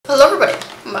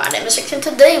name is Victor, and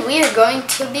today we are going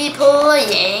to be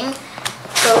playing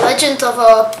The Legend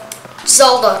of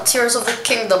Zelda, Tears of the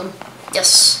Kingdom.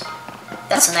 Yes,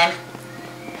 that's the name.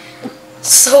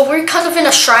 So we're kind of in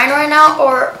a shrine right now,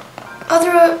 or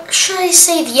should I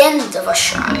say the end of a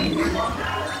shrine?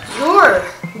 You're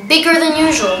bigger than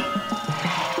usual.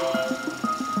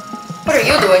 What are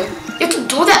you doing? You can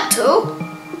do that too?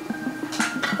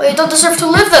 Well, you don't deserve to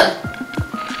live then.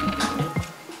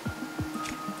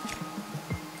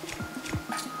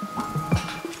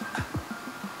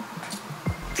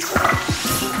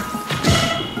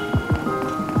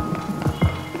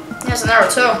 There's an arrow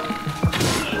too.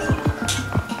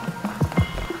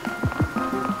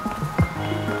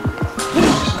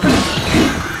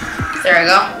 There we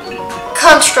go.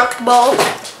 Construct ball.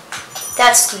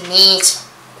 That's neat.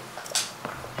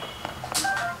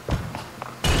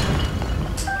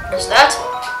 What is that?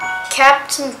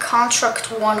 Captain Construct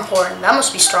 1 horn. That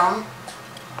must be strong.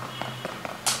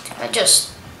 I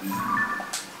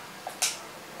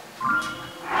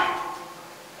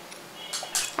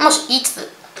must eat the...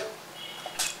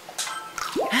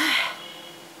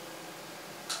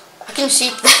 I can see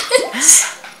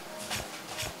this.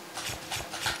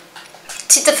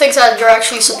 See the things that you're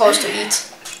actually supposed to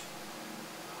eat.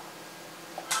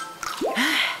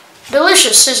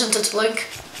 Delicious, isn't it, Link?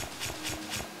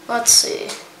 Let's see.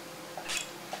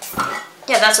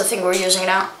 Yeah, that's the thing we're using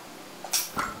now.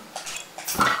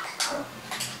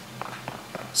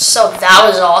 So that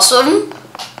was awesome.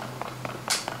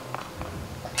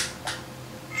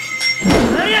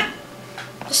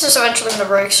 This is eventually gonna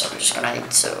break, so I'm just gonna need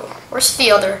to... Where's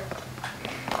the other?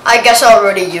 I guess I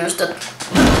already used it.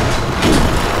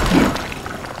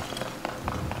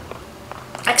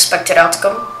 Expected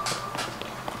outcome.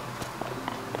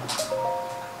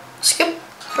 Skip.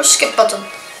 Or skip button.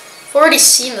 I've already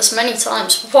seen this many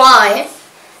times. Why?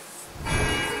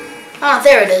 Ah,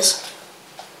 there it is.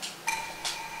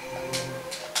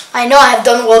 I know I have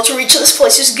done well to reach this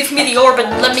place. Just give me the orb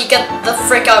and let me get the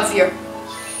frick out of here.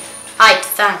 Aight,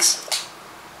 thanks.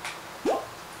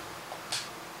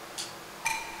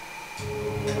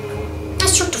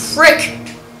 Let's shoot the frick.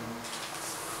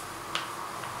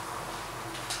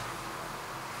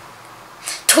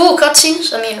 Two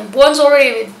cutscenes? I mean, one's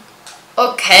already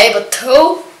okay, but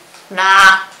two?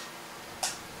 Nah.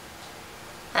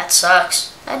 That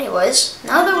sucks. Anyways,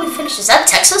 now that we finished, is that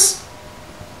Texas?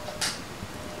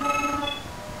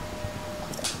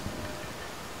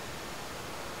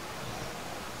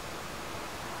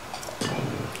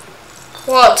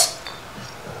 What?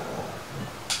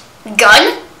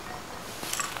 Gun?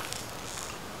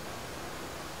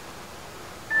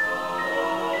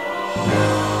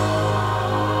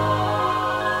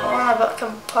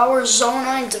 Can power zone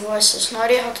 9 devices. No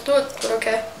idea how to do it, but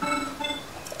okay.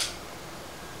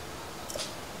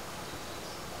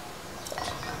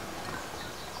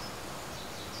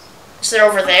 Is it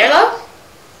over there though?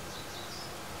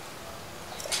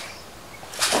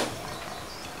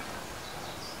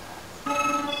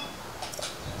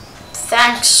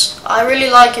 Thanks. I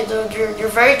really like it, dude. You're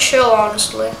very chill,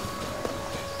 honestly.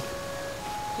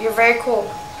 You're very cool.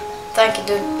 Thank you,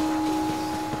 dude.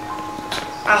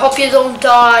 I hope you don't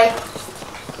die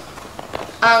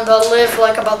and live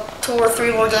like about 2 or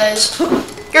 3 more days.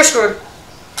 You're screwed.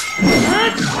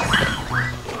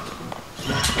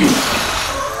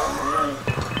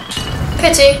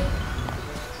 Pity.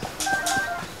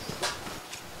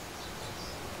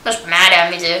 Just mad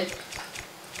at me, dude.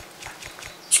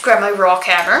 Just grab my rock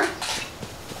hammer.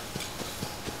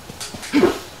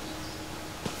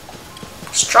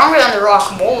 Stronger than the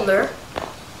rock molder.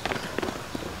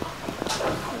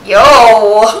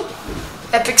 Yo!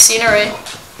 Epic scenery.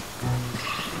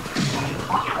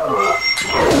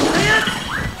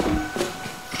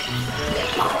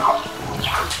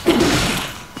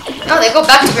 No, they go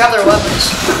back to grab their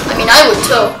weapons. I mean, I would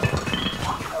too.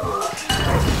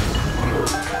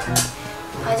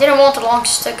 I didn't want the long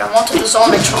stick, I wanted the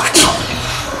zone charge.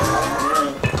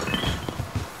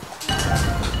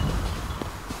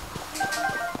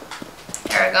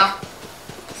 There we go.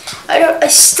 I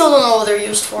still don't know what they're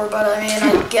used for, but I mean,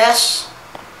 I guess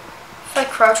if I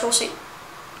crouch, we'll see.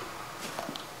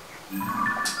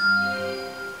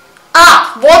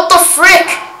 Ah! What the frick?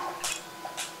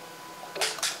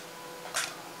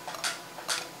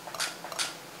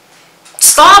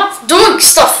 Stop doing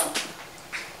stuff!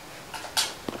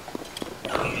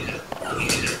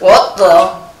 What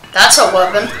the? That's a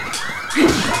weapon.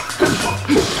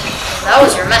 That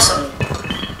was your mess up.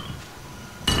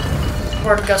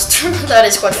 Word gust. That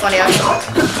is quite funny, actually.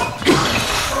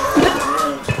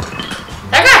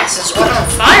 That guy has his weapon on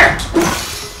fire.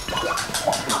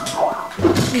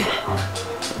 Die,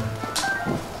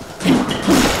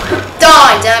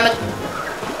 damn it!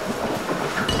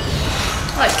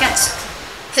 Oh, I can't.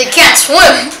 They can't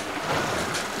swim!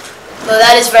 No,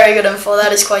 that is very good info.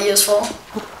 That is quite useful.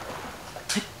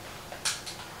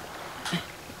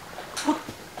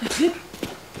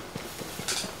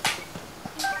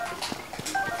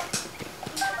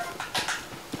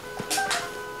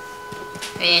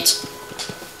 Neat.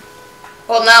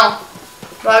 What now?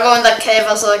 Do I go in that cave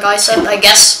as the guy said? I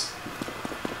guess.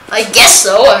 I guess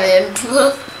so, I mean.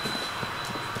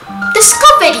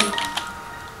 Discovery!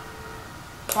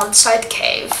 Pondside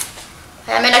Cave.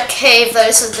 I'm in a cave that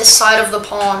is at this side of the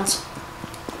pond.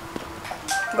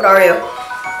 What are you?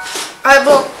 Alright,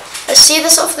 well, I see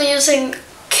this often using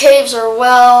caves or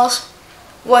wells.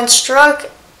 When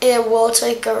struck, it will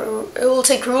take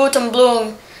root and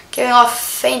bloom, giving off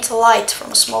faint light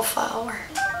from a small flower.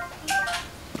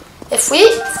 If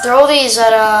we throw these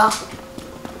at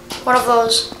one of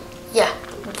those, yeah,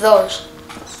 those.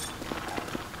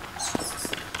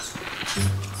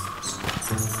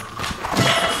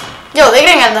 Yo, they're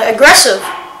getting aggressive.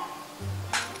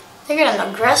 They're getting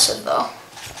aggressive though.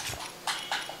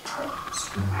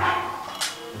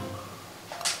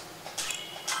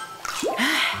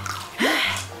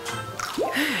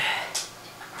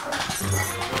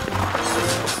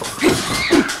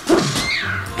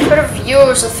 Could have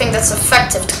used a thing that's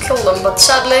effective to kill them, but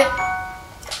sadly,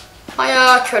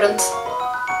 I couldn't.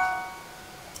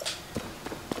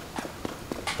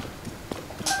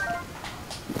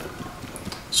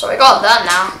 So we got that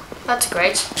now. That's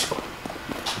great.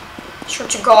 Sure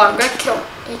to go. I'm gonna kill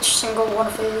each single one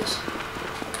of these.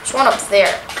 There's one up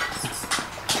there.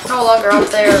 No longer up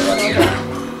there, but okay.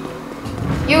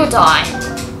 You die.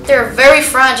 They're very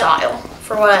fragile,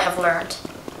 for what I have learned.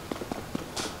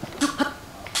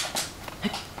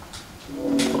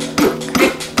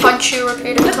 Punch you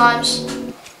repeated times.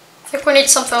 I think we need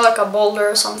something like a boulder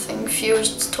or something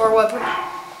fused to our weapon.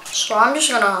 So I'm just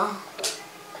gonna...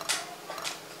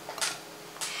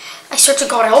 I swear to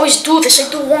God, I always do this. I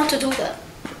don't want to do that.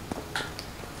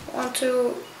 I want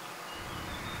to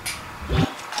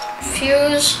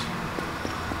fuse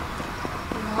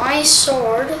my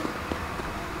sword.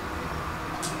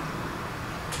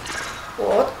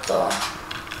 What the?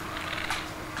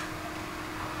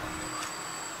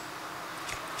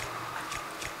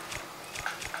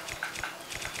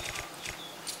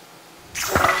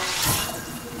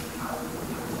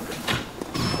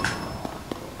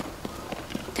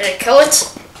 Did I kill it?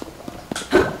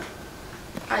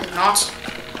 I did not.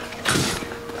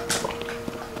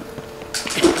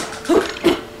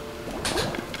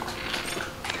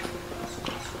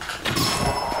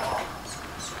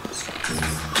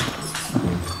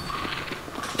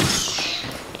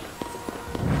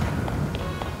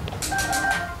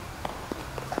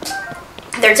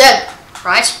 They're dead,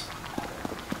 right?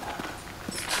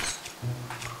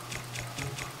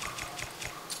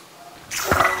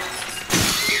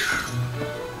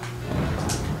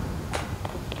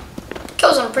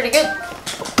 Kills them pretty good.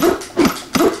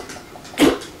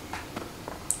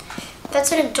 That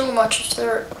didn't do much. Is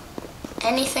there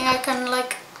anything I can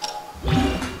like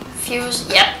fuse?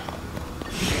 Yep.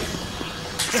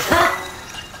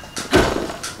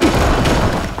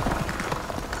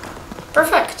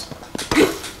 Perfect.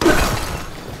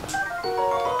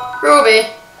 Ruby.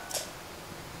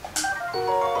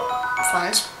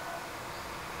 Funds.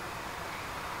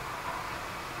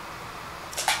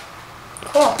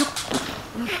 Cool.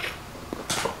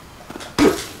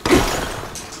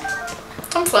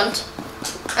 Some flint.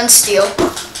 And steel.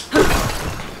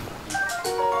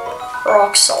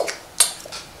 Rock salt.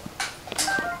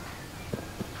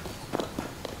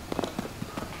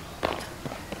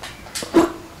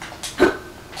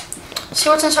 See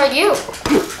what's inside you.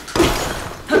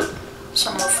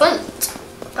 Some more flint.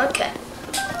 Okay.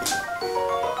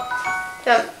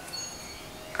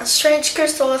 A strange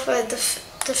crystal left by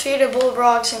defeated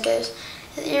bullfrogs in caves.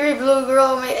 The eerie blue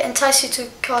glow may entice you to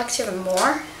collect even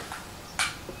more.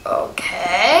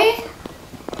 Okay.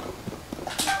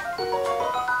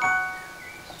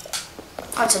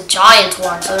 Oh, it's a giant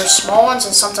one. So there's small ones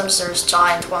and sometimes there's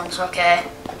giant ones. Okay.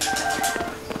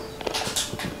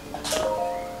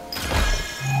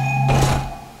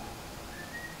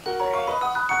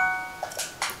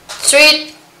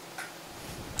 Sweet.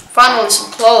 Finally,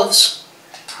 some clothes.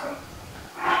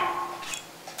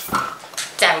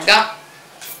 There we go.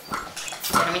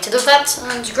 Didn't mean to do that,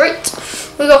 and it's great.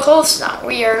 We got clothes now.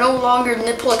 We are no longer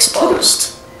nipple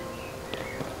exposed.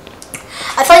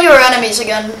 I thought you were enemies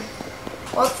again.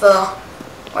 What the?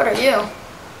 What are you?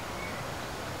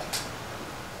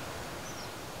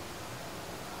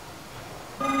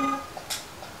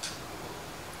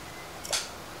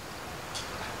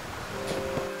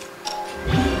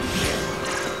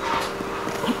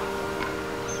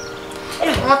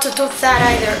 to do that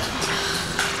either.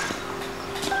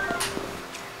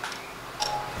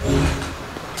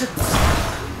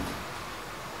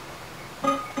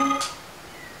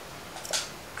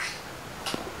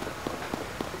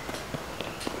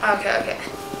 Okay, okay.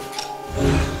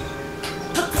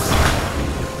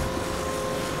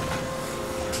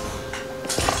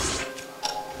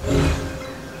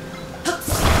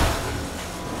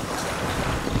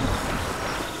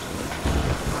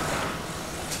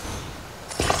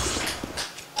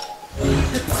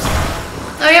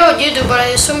 I don't know what you do, but I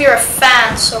assume you're a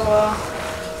fan, so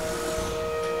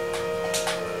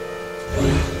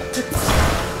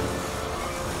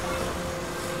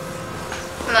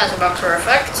that's about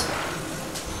perfect.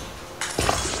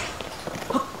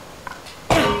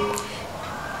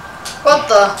 What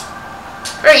the?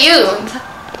 What are you doing?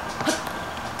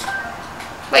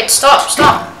 Wait, stop,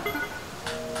 stop.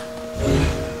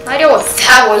 No idea what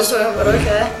that was doing, but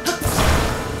okay.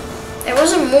 It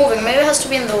wasn't moving, maybe it has to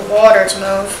be in the water to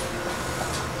move.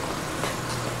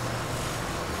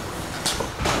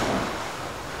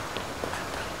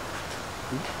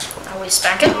 Are we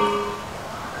spanking?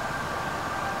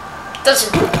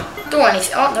 Doesn't do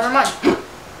anything. Oh, never mind.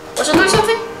 Was it doing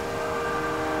something?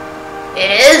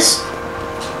 It is.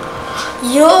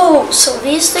 Yo, so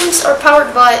these things are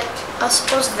powered by, I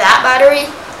suppose, that battery.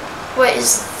 Wait,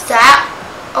 is that?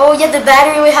 Oh yeah, the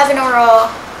battery we have in our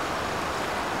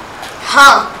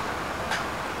huh.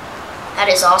 That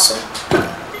is awesome.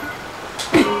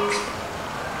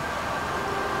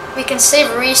 We can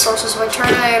save resources by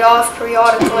turning it off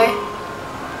periodically.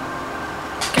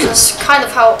 Because that's kind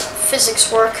of how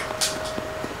physics work.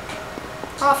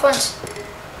 Oh, friends.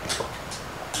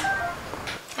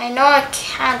 I know I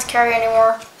can't carry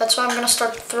anymore. That's why I'm gonna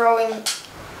start throwing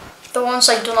the ones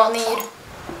I do not need.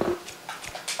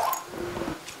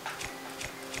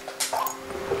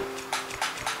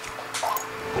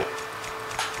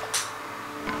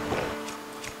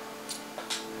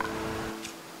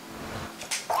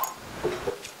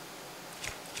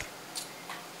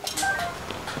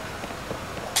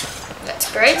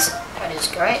 That's great. That is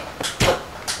great.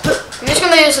 I'm just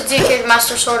gonna use the DK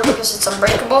Master Sword because it's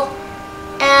unbreakable.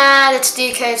 And it's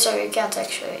DK, so you can't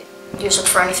actually use it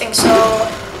for anything. So,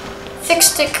 thick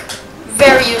stick,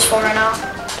 very useful right now.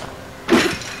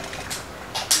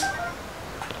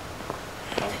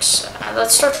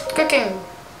 Let's start cooking.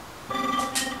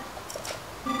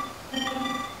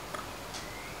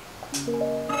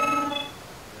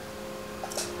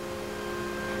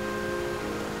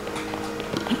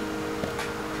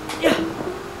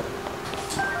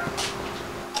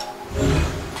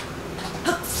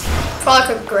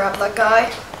 Probably could grab that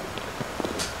guy.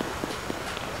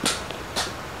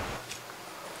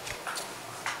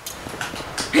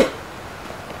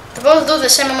 They both do the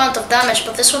same amount of damage,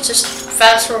 but this one's just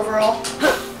faster overall.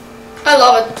 I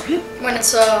love it when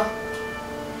it's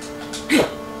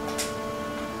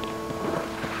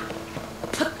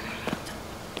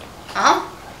Huh?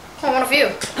 Oh, one of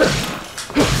you.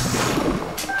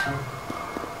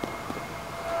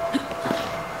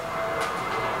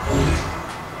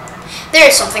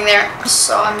 There's something there,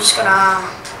 so I'm just gonna...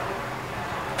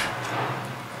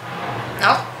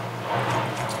 Nope.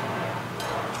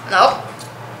 Nope.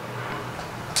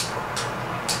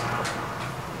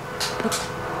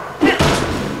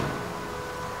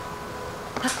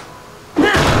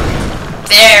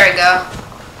 There we go.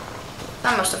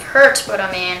 That must have hurt, but I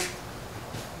mean...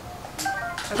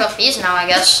 I've got these now, I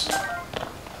guess.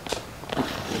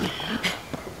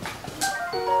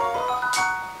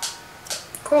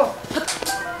 Cool.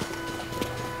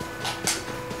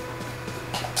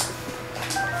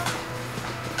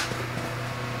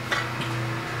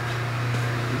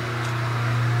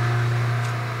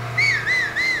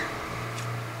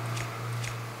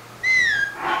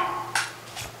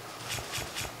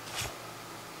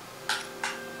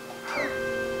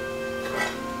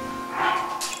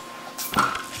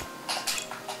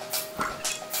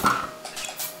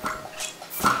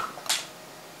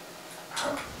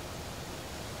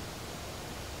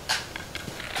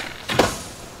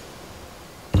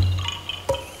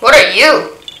 What are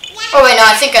you? Oh wait, no,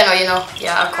 I think I know you know.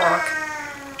 Yeah, a Korok.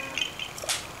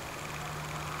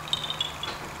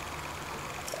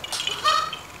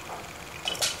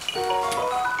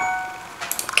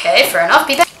 Okay, fair enough.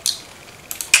 Be back.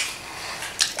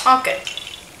 Okay.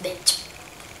 Date.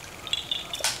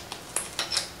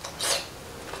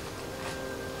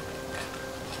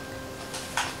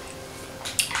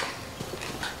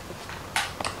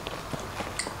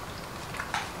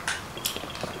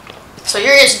 So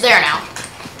you're just there now.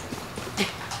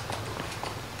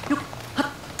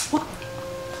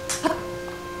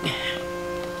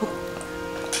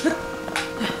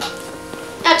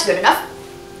 That's good enough.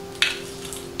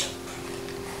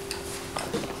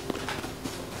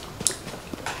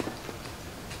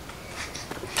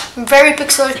 Very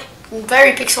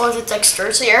pixelated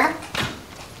textures here.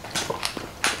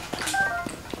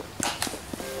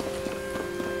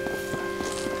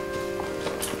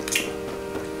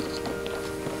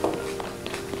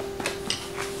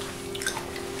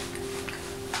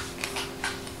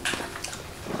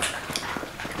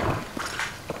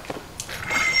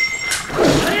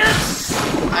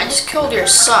 I just killed your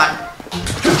son.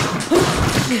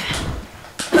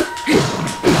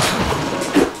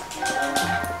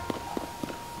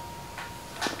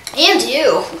 And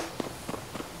you.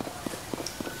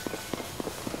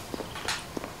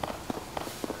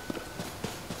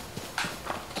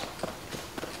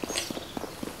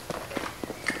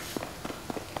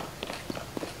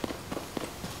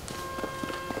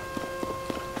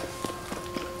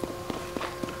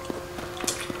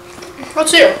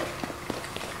 What's here?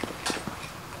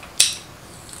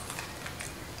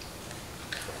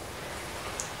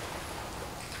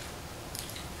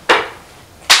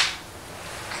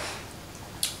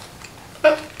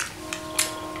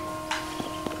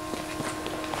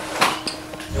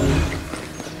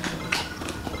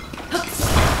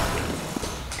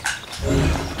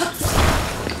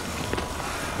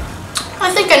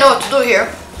 I think I know what to do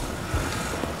here.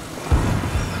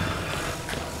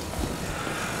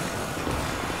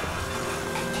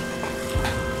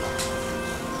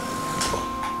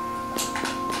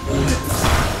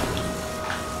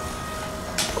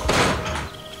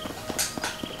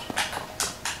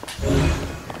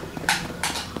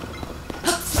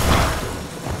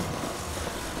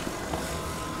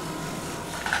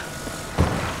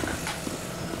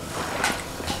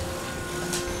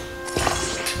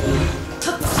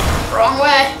 Wrong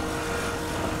way.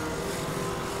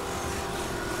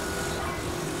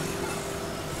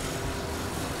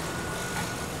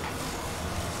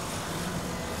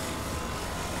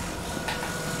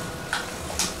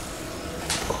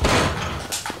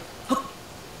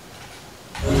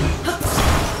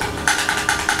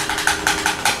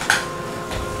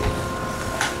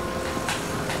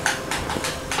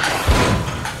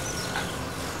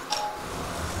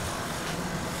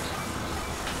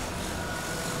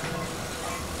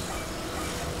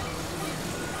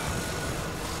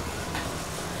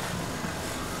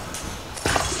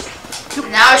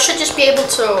 Now I should just be able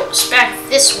to smack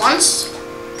this once.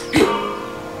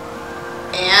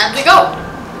 And we go.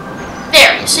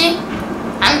 There, you see?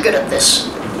 I'm good at this.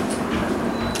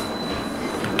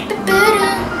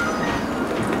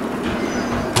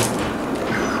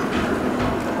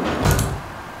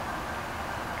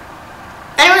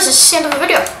 Anyways, this is the end of the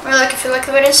video. Really like if you like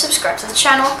the video and subscribe to the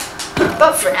channel.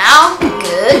 But for now,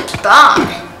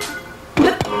 goodbye.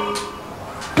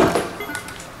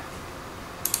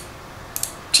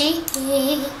 Gee.